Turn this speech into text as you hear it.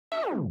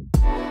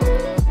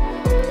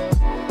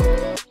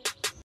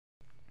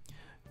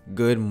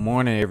Good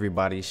morning,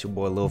 everybody. It's your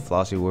boy Lil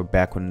Flossy. We're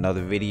back with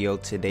another video.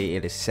 Today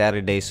it is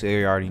Saturday, so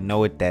you already know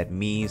what that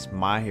means.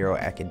 My Hero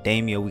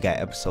Academia. We got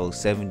episode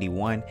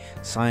 71,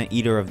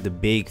 Suneater of the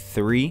Big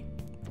Three.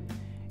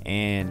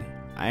 And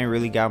I ain't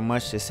really got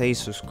much to say.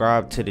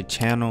 Subscribe to the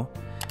channel.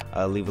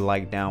 Leave a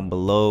like down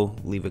below.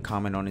 Leave a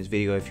comment on this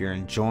video if you're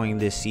enjoying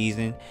this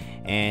season.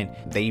 And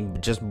they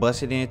just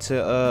busted into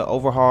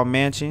Overhaul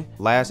Mansion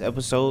last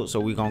episode,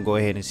 so we're gonna go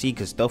ahead and see,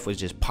 because stuff was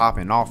just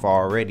popping off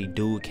already.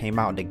 Dude came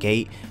out the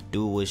gate,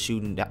 dude was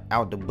shooting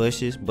out the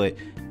bushes. But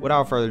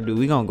without further ado,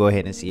 we're gonna go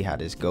ahead and see how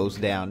this goes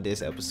down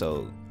this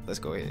episode. Let's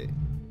go ahead.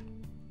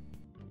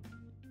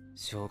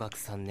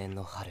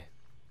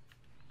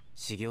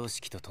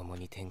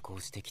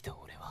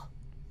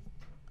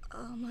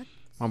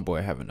 My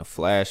boy having a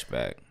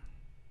flashback.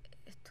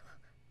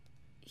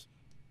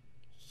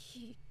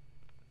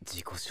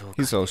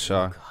 He's so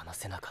shy.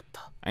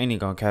 I ain't even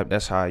gonna cap,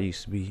 that's how I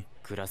used to be.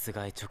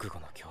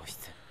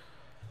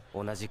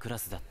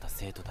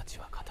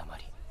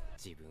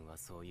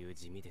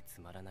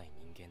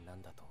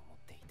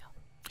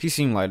 He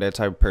seemed like that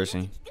type of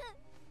person.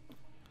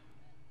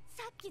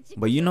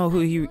 But you know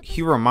who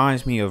he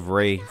reminds me of?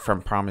 Ray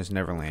from Promised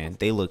Neverland.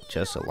 They look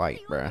just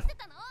alike, bruh.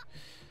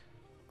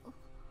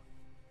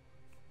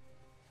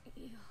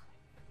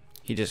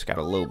 He just got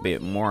a little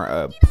bit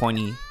more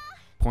pointy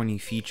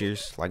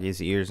features, like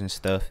his ears and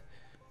stuff.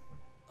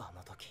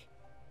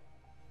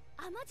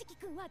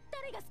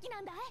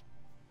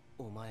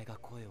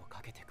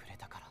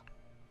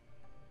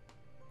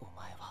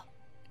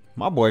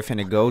 My boy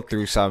finna go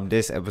through something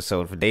this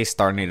episode for they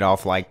starting it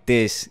off like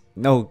this.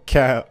 No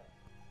cap.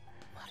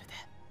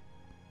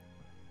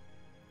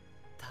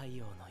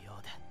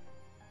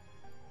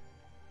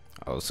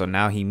 Oh, so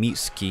now he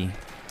meets Ski,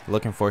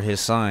 looking for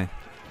his son.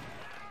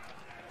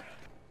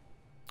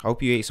 I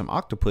hope you ate some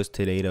octopus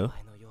today, though.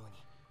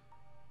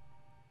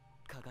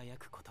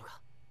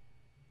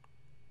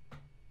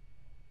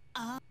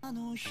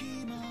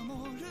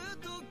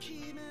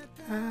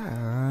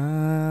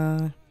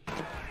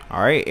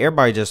 Alright,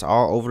 everybody just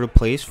all over the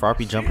place.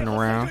 Froppy jumping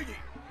around.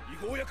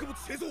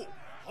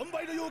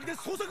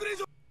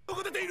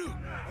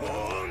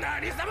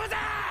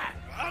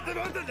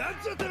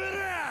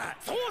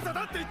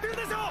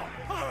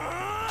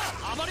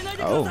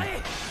 Oh,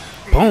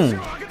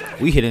 boom.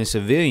 We hitting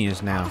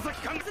civilians now.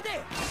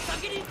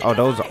 Oh,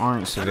 those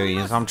aren't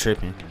civilians. I'm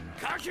tripping.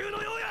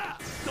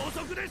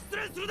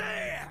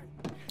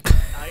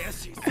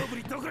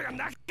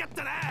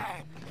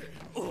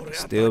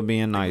 Still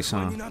being nice,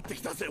 huh?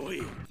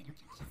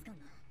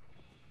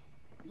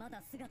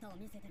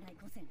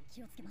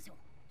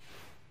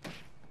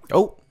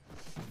 Oh.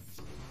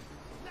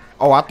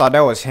 Oh, I thought that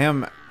was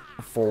him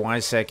for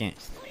 1 second.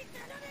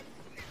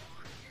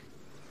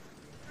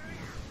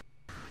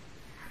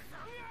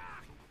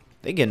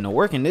 They getting to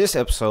work in this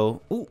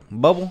episode. Ooh,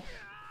 bubble.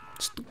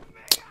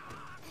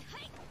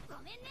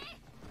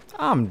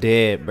 I'm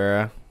dead,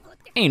 bruh.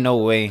 Ain't no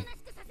way.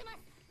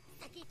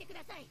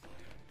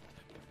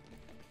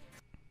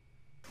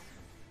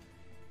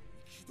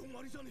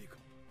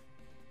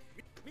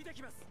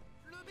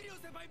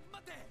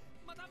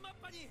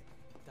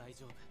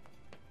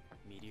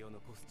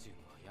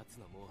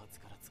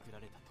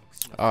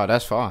 Oh,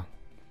 that's fine.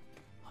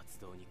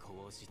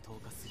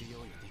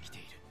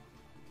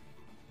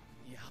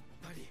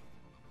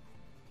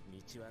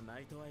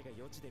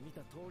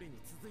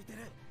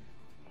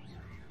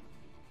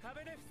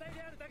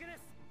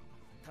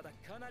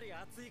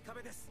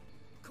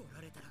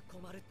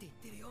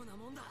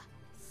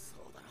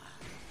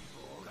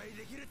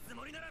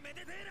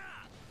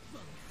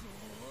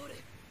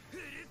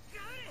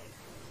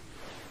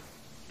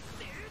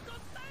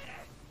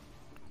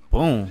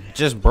 Boom,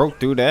 just broke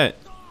through that.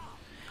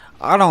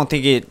 I don't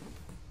think it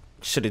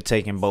should have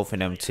taken both of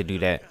them to do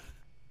that.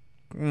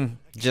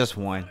 Just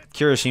one.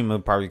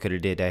 Kirishima probably could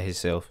have did that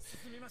himself.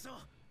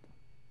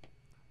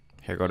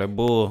 Here go that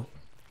bull.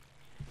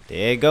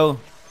 There you go.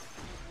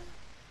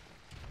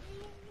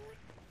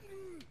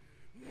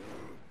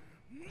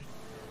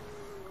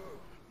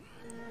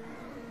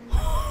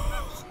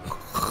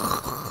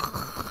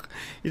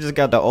 He just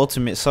got the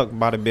ultimate sucked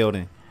by the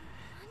building.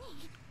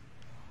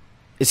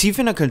 Is he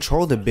finna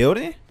control the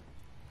building?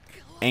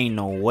 Ain't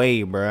no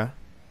way, bruh.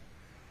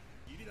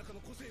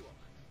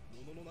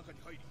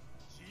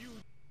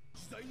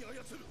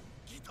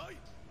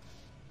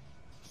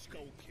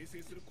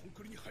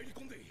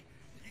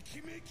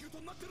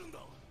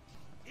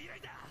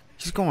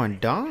 He's going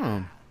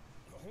dumb.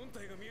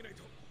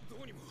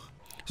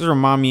 This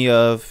remind me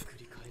of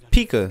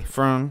Pika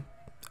from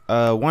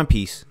One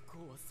Piece.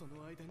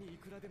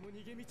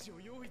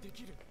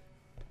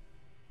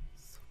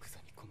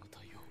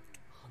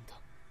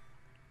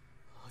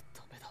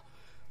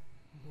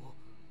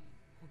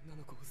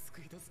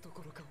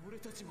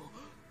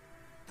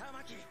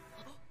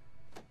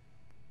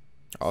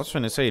 I was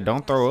finna say,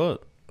 don't throw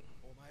up.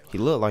 He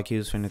looked like he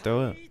was finna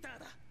throw up.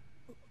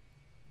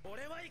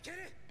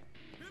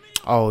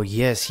 Oh,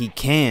 yes, he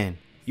can.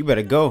 You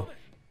better go.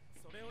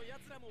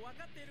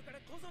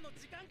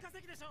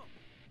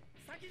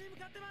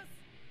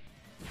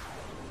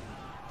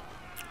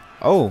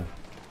 Oh.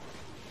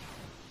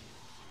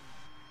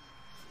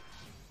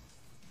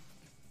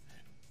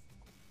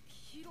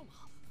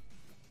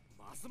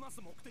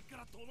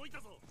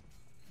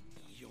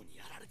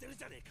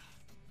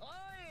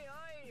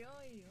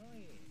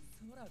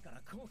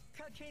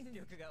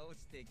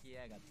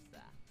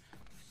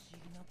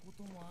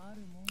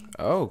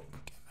 Oh.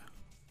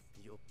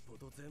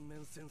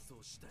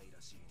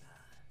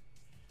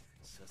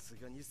 さす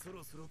がにそ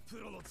ろそろプ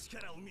ロの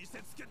力を見せ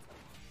つけた。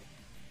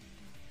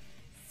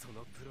そ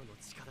のプロの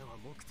力は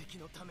目的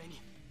のため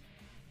に。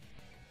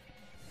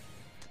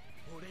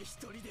俺一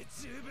人で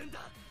十分だ。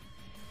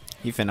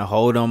 He finna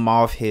hold him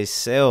off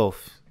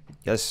himself.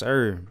 Yes,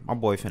 sir. My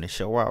boy finna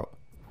show out.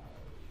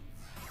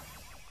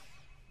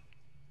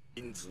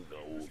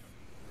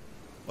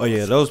 Oh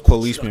yeah, those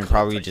policemen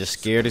probably just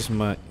scared as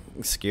much,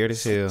 scared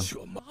as hell.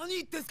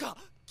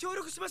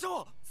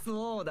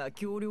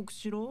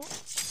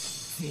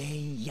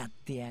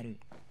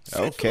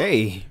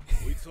 Okay.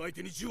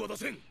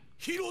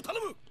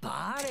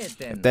 If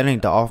that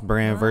ain't the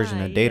off-brand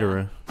version of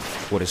Datara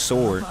with a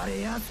sword.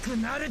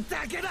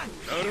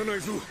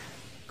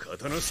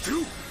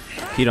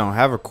 He don't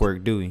have a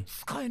quirk, do he?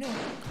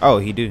 Oh,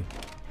 he do.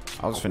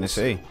 I was finna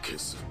say.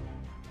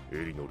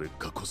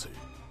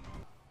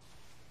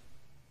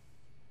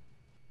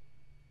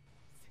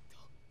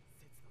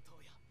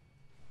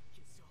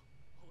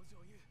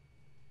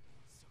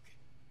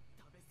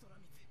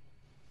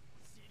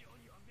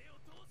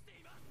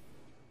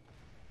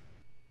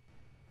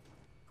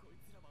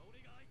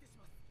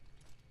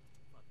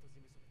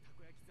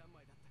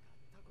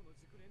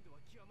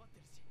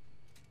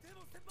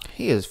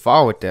 He is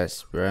far with that,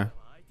 bruh.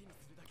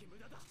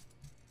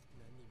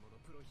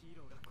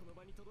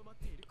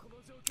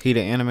 He the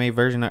anime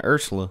version of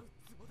Ursula.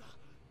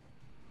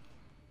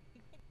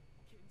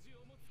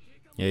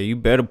 Yeah, you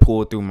better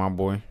pull through, my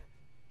boy.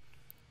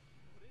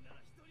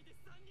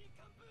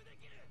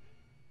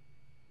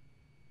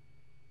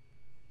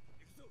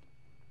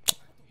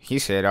 He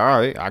said, all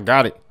right, I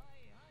got it.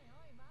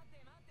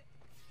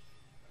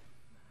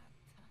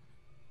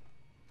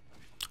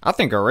 I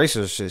think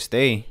Eraser should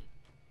stay.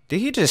 Did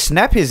he just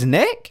snap his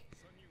neck?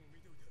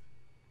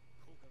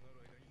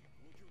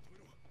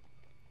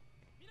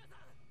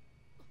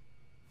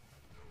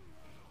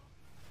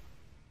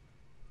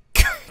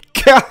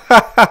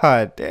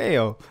 God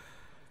damn.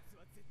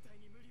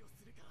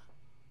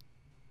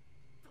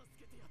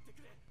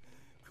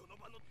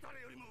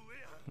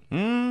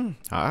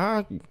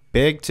 I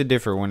beg to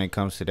differ when it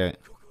comes to that.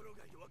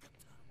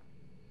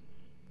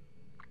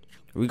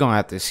 We're gonna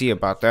have to see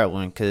about that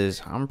one,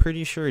 because I'm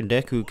pretty sure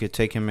Deku could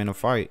take him in a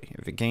fight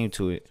if it came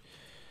to it.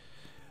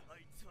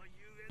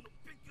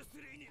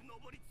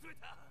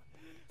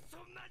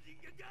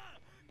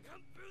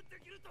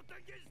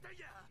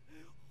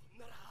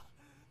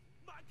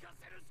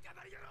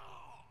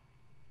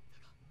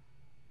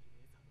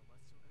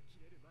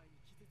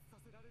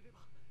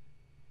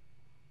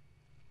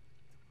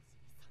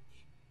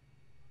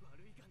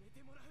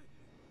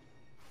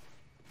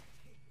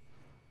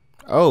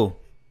 Oh.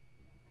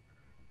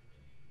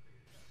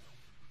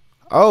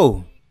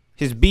 Oh,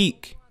 his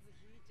beak.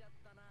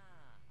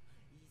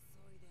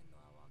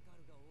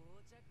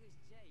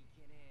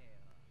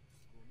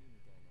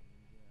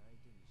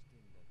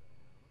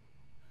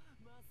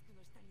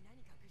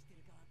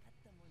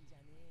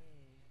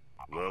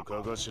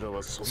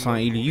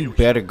 Suneater, you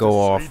better go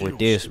off with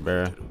this,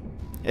 bruh.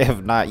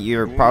 If not,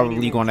 you're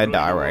probably gonna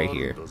die right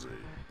here.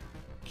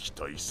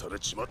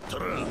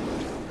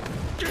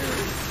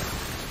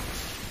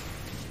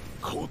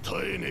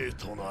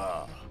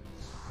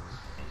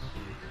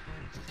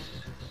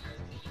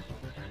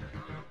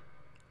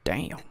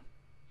 Damn.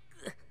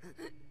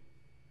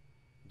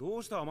 ど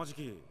うしたマジ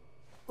キ。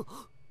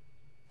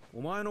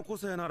お前の個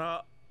性な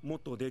らもっ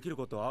とできる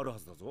ことはあるは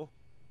ずだぞ。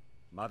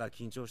まだ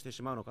緊張して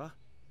しまうのか。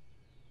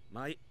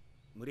まあいい、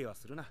無理は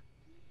するな。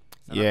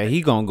Yeah,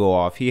 he gonna go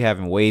off. He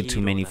having way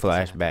too many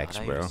flashbacks,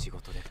 bro.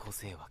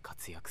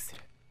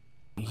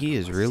 He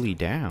is really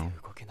down.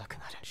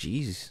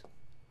 Jeez.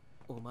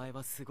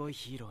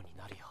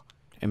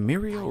 And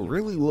Mirio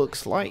really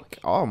looks like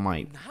All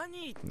Might.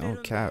 No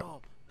cap.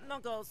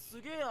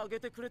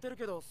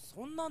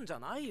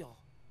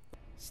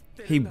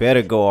 He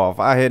better go off.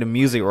 I hear the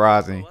music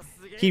rising.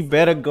 He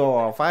better go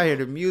off. I hear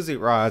the music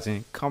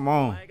rising. Come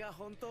on.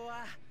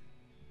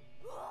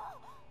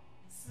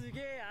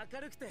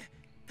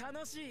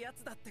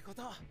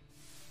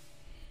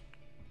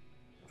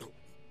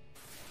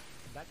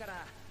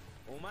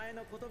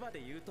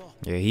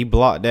 Yeah, he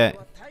blocked that.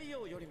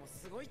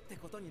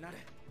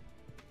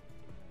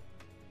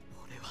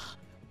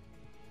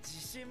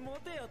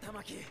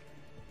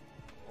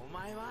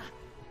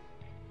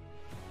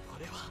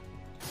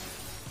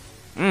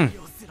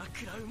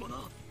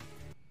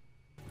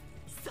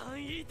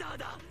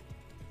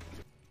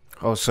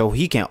 Oh, so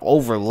he can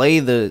overlay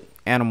the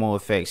animal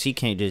effects. He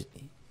can't just,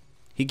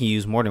 he can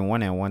use more than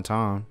one at one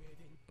time.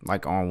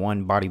 like on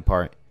one body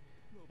part.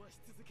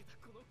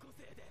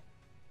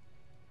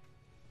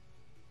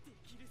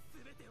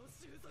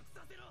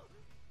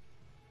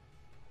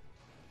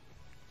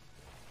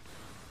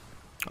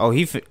 Oh,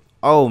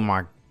 oh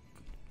my,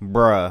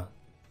 bruh.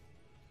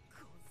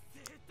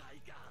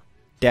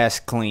 That's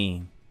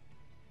clean.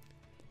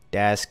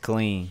 That's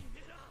clean.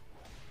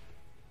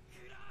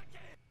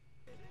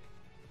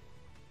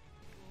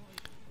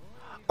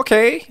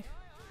 Okay.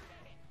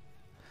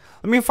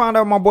 Let me find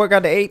out my boy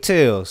got the 8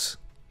 tails.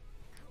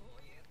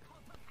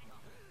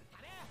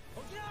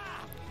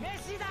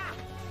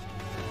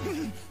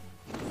 He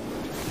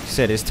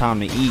said it's time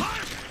to eat.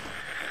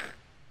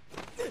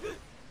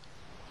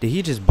 Did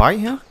he just bite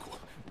him?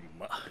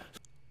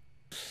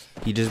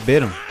 He just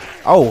bit him.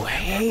 Oh,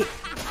 hey.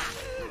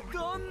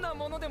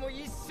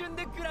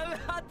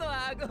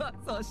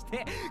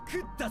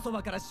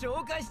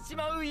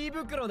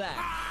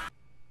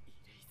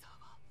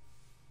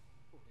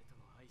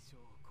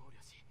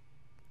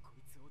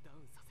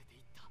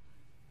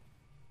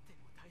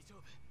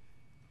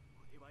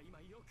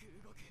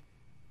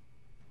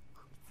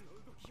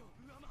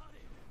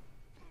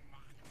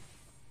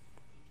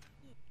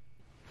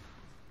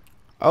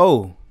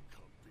 Oh.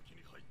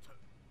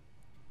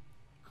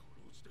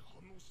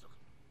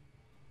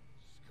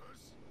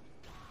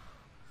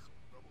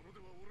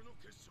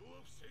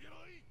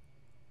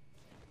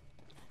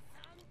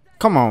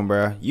 Come on,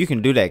 bro. You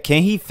can do that.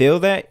 Can he feel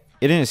that?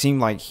 It didn't seem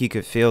like he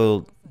could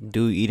feel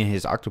dude eating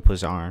his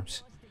octopus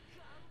arms.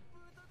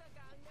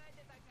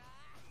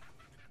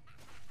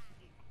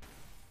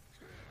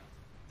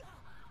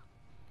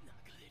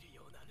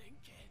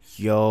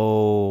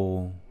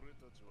 Yo.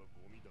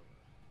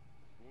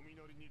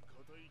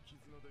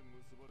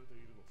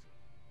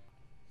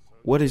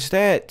 What is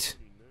that?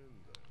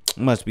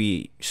 Must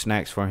be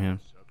snacks for him.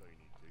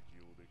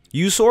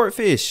 You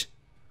swordfish.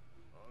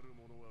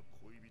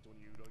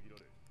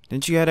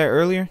 Didn't you have that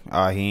earlier?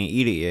 Ah, he ain't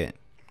eat it yet.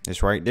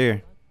 It's right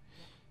there.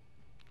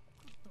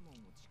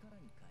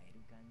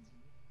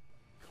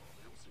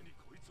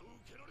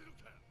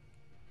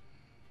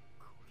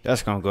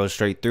 That's gonna go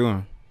straight through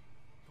him.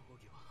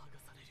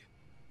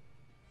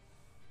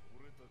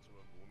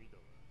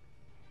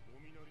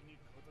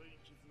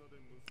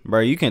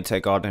 Bro, you can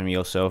take all them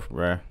yourself,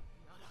 bro.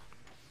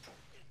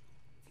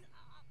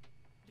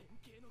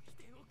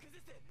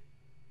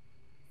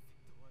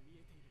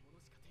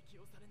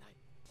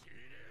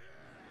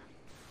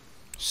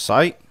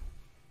 Sight.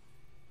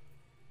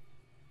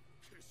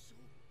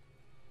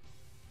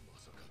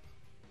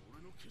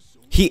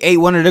 He ate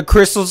one of the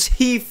crystals.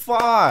 He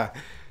fought.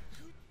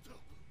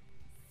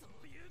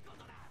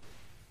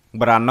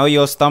 But I know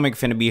your stomach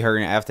finna be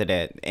hurting after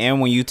that.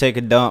 And when you take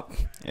a dump,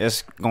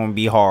 it's gonna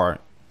be hard.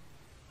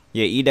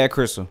 Yeah, eat that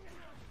crystal.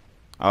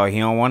 Oh, he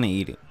don't want to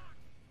eat it.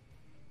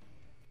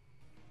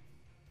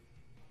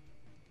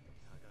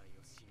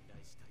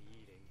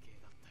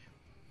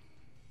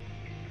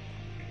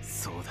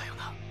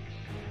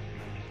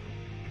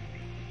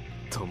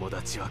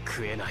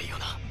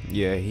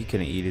 Yeah, he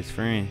couldn't eat his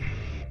friend.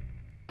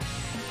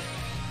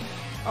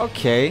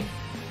 Okay.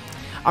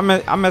 I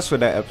messed with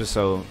that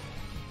episode.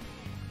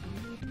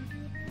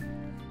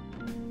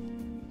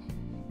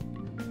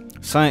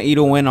 Sun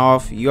Eater went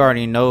off. You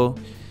already know.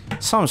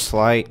 Some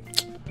slight.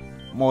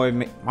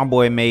 My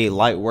boy made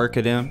light work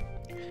of them.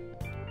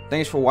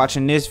 Thanks for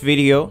watching this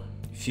video.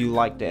 If you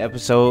liked the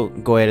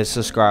episode, go ahead and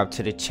subscribe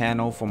to the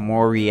channel for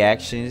more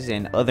reactions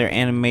and other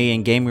anime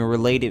and gaming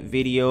related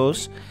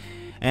videos.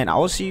 And I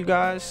will see you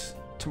guys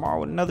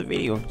tomorrow with another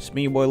video. It's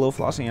me, your boy Lil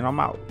Flossy, and I'm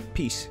out.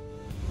 Peace.